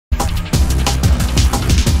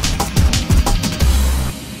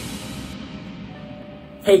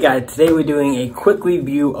Hey guys, today we're doing a quick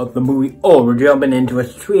review of the movie. We're jumping into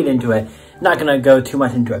it, straight into it. Not gonna go too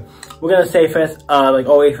much into it. We're gonna say first, like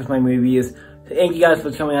always with my movie reviews, thank you guys for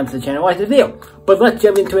coming onto the channel, watch the video. But let's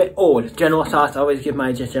jump into it. General thoughts. I always give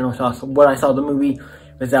my just general thoughts of what I saw the movie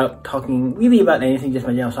without talking really about anything, just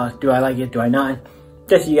my general thoughts. Do I like it? Do I not?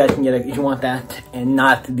 Just so you guys can get it if you want that, and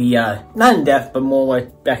not the, not in depth, but more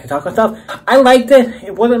like back to talk and stuff. I liked it.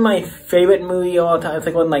 It wasn't my favorite movie all the time. It's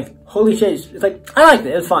like, wasn't like, holy shit. It's like, I liked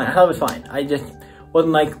it. It was fine. I thought it was fine. I just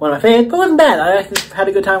wasn't like one of my favorites, but it wasn't bad. I actually had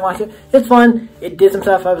a good time watching it. It's fun. It did some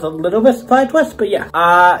stuff I was a little bit surprised with, but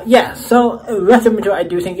yeah. Yeah, so, rest of it, I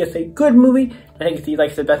do think it's a good movie. I think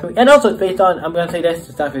it's the best movie. And also, it's based on, I'm gonna say this,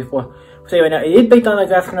 it's not before. Say right now, it is based on a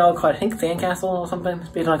graphic novel called, I think, Sandcastle or something. It's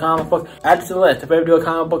based on a comic book. Add to the list. If I ever do a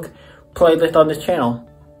comic book playlist on this channel,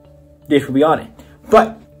 this will be on it.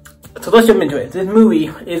 But, so let's jump into it. This movie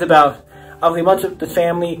is about a bunch of the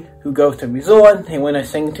family who goes to a resort. They want to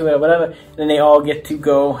sing to it or whatever. And then they all get to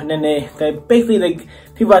go. And then they basically,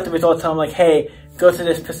 people at the resort tell them, like, hey, go to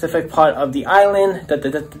this specific part of the island.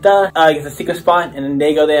 It's a secret spot. And then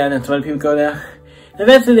they go there, and then some other people go there.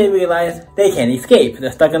 Eventually they realize they can't escape.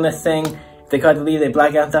 They're stuck on this thing. If they try to leave, they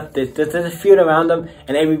black out stuff. There's a feud around them,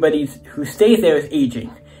 and everybody who stays there is aging.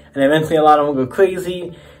 And eventually a lot of them go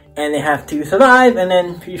crazy, and they have to survive, and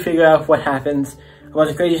then you figure out what happens. A bunch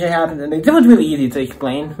of crazy shit happens, and it was really easy to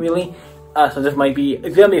explain, really. So this might be,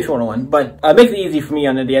 it's gonna be a shorter one, but it makes it easy for me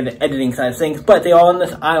on the editing side of things. But they're all on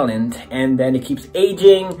this island, and then it keeps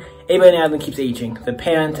aging. Everybody on the island keeps aging. The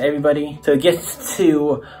parents, everybody. So it gets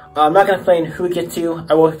to, I'm not gonna explain who it gets to.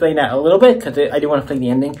 I will explain that a little bit, because I do want to play the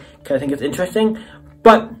ending, because I think it's interesting.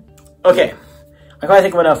 But, okay. I gotta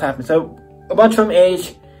think of what else happened. So, a bunch of them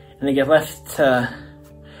age, and they get left to,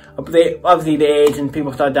 obviously they age, and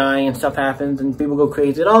people start dying, and stuff happens, and people go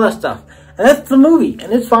crazy, and all that stuff. And that's the movie,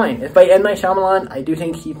 and it's fine. It's by M. Night Shyamalan. I do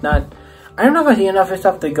think he's not, I don't know if I see enough of his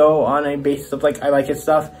stuff to go on a basis of, like, I like his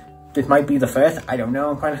stuff. This might be the first. I don't know.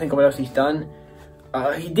 I'm trying to think of what else he's done.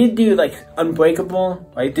 He did do, like,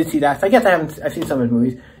 Unbreakable. I did see that. So I guess I've seen some of his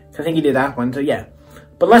movies. So I think he did that one. So yeah.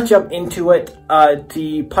 But let's jump into it.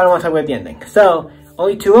 The part I want to talk about the ending. So,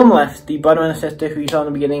 only two of them left. The brother and the sister who you saw in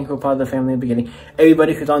the beginning, who are part of the family in the beginning.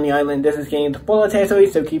 Everybody who's on the island. This is getting into spoiler territory,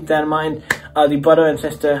 so keep that in mind. The brother and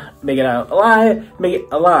sister make it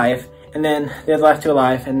alive. And then they're the last two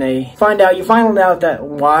alive, and they find out, you find out that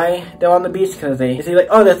why they're on the beach, because they see like,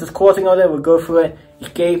 oh, there's this cool thing over there, we'll go through it,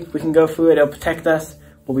 escape, we can go through it, it'll protect us,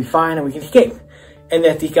 we'll be fine, and we can escape. And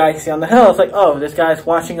then these guys see on the hill, it's like, oh, this guy's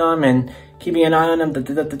watching them and keeping an eye on them,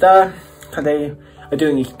 because they are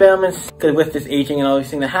doing experiments, because with this aging and all these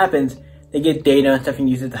things that happens, they get data and stuff and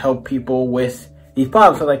use it to help people with these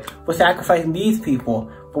problems. So like, we're sacrificing these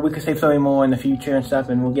people, but we could save so many more in the future and stuff,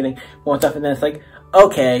 and we're getting more stuff, and then it's like,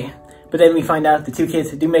 okay. But then we find out the two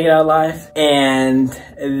kids do make it out alive, and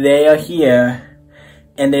they are here,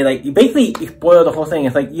 and they like, you basically spoil the whole thing.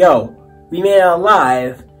 It's like, yo, we made it out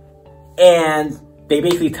alive, and they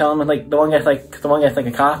basically tell them, like, the one guy's like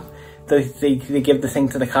a cop, so they give the thing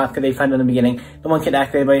to the cop, because they find it in the beginning. The one kid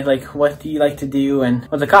asks everybody, like, what do you like to do? And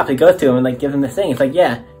when the cop, he goes to him and like gives him this thing. It's like,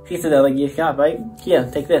 yeah, he said that, like, you're a cop, right?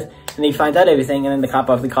 Yeah, take this. And he finds out everything, and then the cop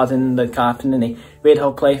obviously calls in the cops, and then they raid the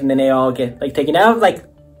whole place, and then they all get, like, taken out. Like,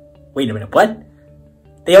 wait a minute, what?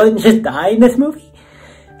 They all didn't just die in this movie?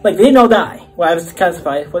 Like, they didn't all die. Well, I was kind of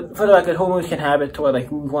surprised. But for the record, whole movies can have it to where, like,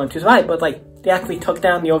 we want to survive. But, like, they actually took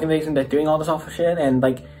down the organization that's doing all this awful shit. And,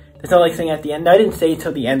 like, there's no, like, thing at the end. I didn't say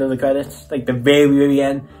till the end of the credits. Like, the very, very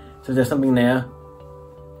end. So there's something there.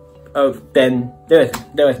 Oh, then there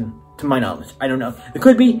isn't. To my knowledge. I don't know. It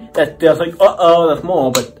could be that there's, like, there's more.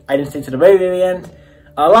 But I didn't say to the very, very end.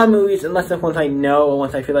 A lot of movies, unless there's ones I know or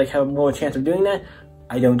ones I feel like have more chance of doing that,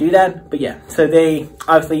 I don't do that, but yeah. So they,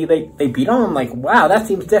 obviously, they beat on them, like, wow, that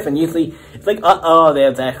seems different. Usually, it's like,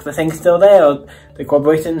 there's the thing's still there, or the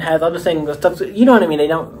corporation has other things, or stuff, you know what I mean? They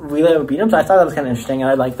don't really ever beat them, so I thought that was kind of interesting,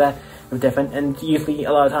 and I like that. It was different, and usually,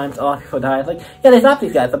 a lot of times, a lot of people die. It's like, yeah, they stopped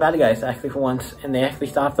these guys, the bad guys, actually, for once, and they actually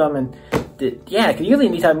stopped them, and, yeah, because usually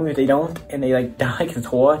in these type of movies, they don't, and they, like, die because it's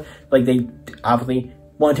horror. Like, they, obviously,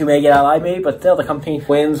 want to make it out alive, maybe, but still the company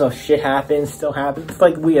wins or shit happens, still happens. It's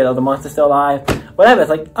like weird, or the monster's still alive, whatever.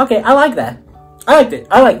 It's like, okay, I like that. I liked it.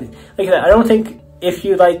 Like I said, I don't think if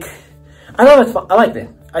you like, I know it's fun. I liked it.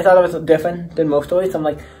 I thought it was different than most stories. I'm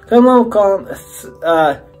like, M. Night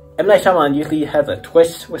Shyamalan usually has a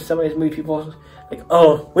twist with some of his movie people, like,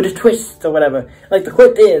 oh, with a twist or whatever. Like, the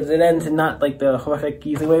quote is, it ends in not like the horrific,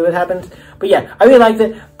 easy way it happens. But yeah, I really liked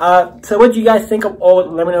it. So what do you guys think of,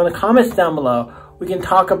 let me know in the comments down below. We can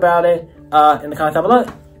talk about it in the comments down below.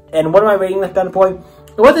 And what am I rating this down to point?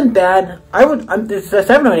 It wasn't bad. It's a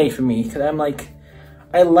 7 or an 8 for me, because I'm like,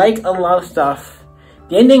 I like a lot of stuff.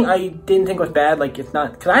 The ending I didn't think was bad. Like, it's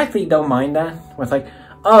not, because I actually don't mind that. Where it's like,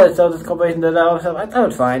 oh, it's all this corporation does all stuff. I thought it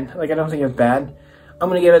was fine. Like, I don't think it's bad. I'm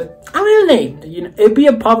gonna give it an 8. You know, it'd be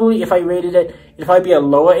a probably, if I rated it, it'd probably be a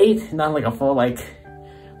lower 8, not like a full, like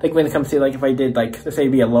when it comes to, like, if I did, like, let's say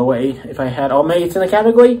it'd be a lower 8, if I had all my 8s in the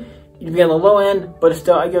category, it'd be on the low end, but it's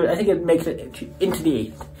still, I think it makes it into the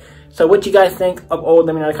 8. So what you guys think of Old,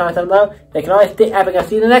 let me know in the comments down below. They can always stay epic. I'll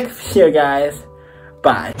see you in the next video, guys.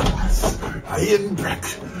 Bye. I am back.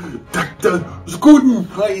 Dr.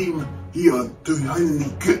 Scudenheim here to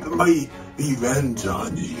finally get my revenge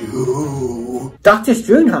on you. Dr.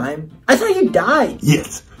 Struenheim? I thought you died.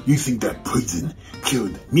 Yes, you think that poison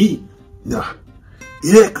killed me? Nah,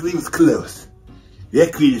 it actually was close. It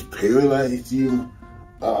actually just paralyzed you.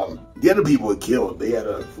 The other people were killed. They had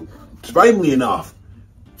surprisingly enough,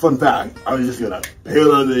 fun fact, I was just gonna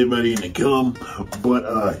paralyze everybody and then kill them,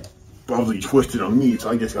 but probably twisted on me, so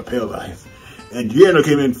I just got paralyzed. And Giano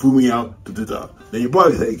came in and threw me out. Then your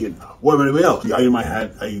body's taken. What about everybody else? The item I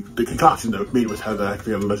had, the concoction that was made was had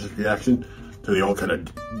actually an allergic reaction, so they all kind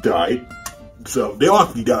of died. So they all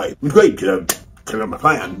actually died. It was great because I carried out my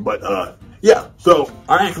plan, but yeah. So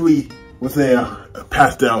I actually was there,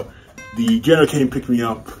 passed out. The Giano came, picked me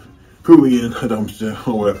up, threw me in a dumpster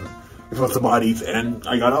or whatever. It was the bodies, and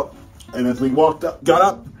I got up, and as we got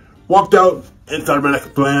up, walked out, and started my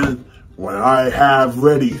next plan. What I have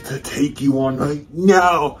ready to take you on right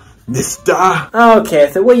now, mister.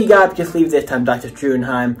 Okay, so what you got just leave this time, Dr.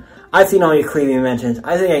 Struenheim. I've seen all your crazy inventions.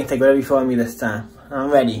 I think I can take whatever you throw at me this time.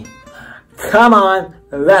 I'm ready. Come on,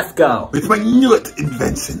 let's go. It's my newest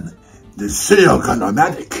invention, the Sail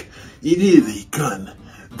Gun-O-Matic. It is a gun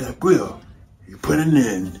that will put an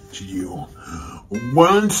end to you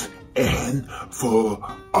once and for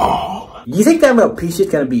all. You think that little piece is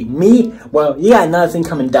gonna be me? Well, you got another thing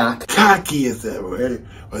coming, Doc. Cocky is that word?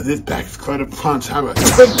 Well, this back's quite a punch. How about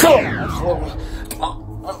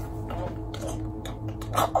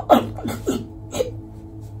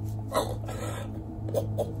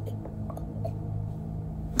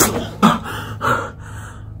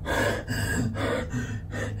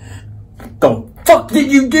The fuck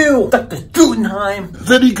did you do, Dr. Struenheim?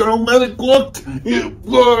 The Gun-O-Matic worked. It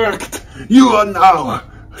worked. You are now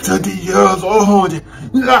 30 years old.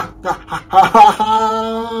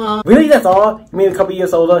 Really, that's all? You mean a couple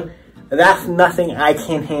years older? That's nothing I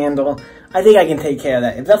can handle. I think I can take care of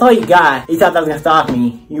that. If that's all you got, you thought that was gonna stop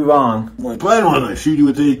me, you're wrong. My plan was to shoot you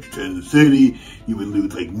with it in the city. You would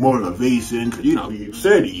lose like motivation, cause you know, you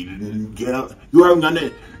said you didn't get out. You haven't done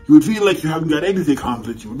it. You would feel like you haven't got anything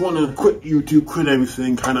accomplished. You would want to quit YouTube, quit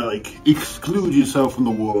everything, kind of like exclude yourself from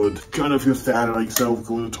the world. Kind of feel sad about yourself,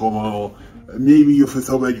 go to turmoil. Maybe you feel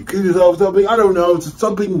so bad you kill yourself, something. I don't know. It's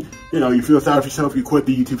something, you know, you feel sad for yourself, you quit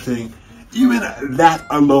the YouTube thing. Even that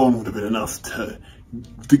alone would have been enough to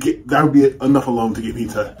get, that would be enough alone to get me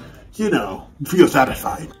to, you know, feel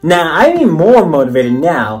satisfied. Now, I'm even more motivated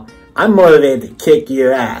now. I'm motivated to kick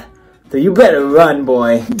your ass. So you better run,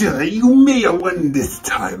 boy. You may have won this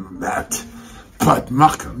time, Matt. But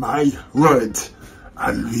mark my words,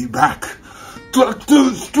 I'll be back.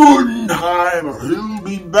 Dr. Struenheim will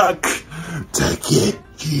be back to get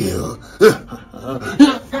you.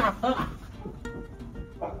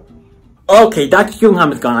 Okay, Dr.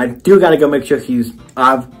 Struenheim is gone. I do gotta go make sure he's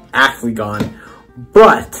actually gone.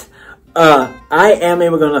 But, I am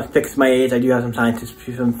able to fix my age. I do have some scientists,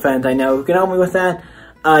 some friends I know who can help me with that.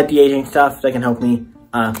 De-aging stuff that can help me,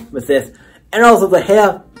 with this. And also the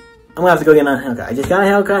hair, I'm gonna have to go get another haircut. I just got a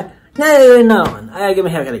haircut. No, I gotta get my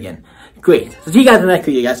haircut again. Great. So see you guys in the next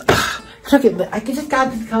video, guys. Look at, I just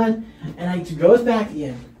got this cut, and it goes back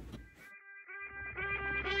again.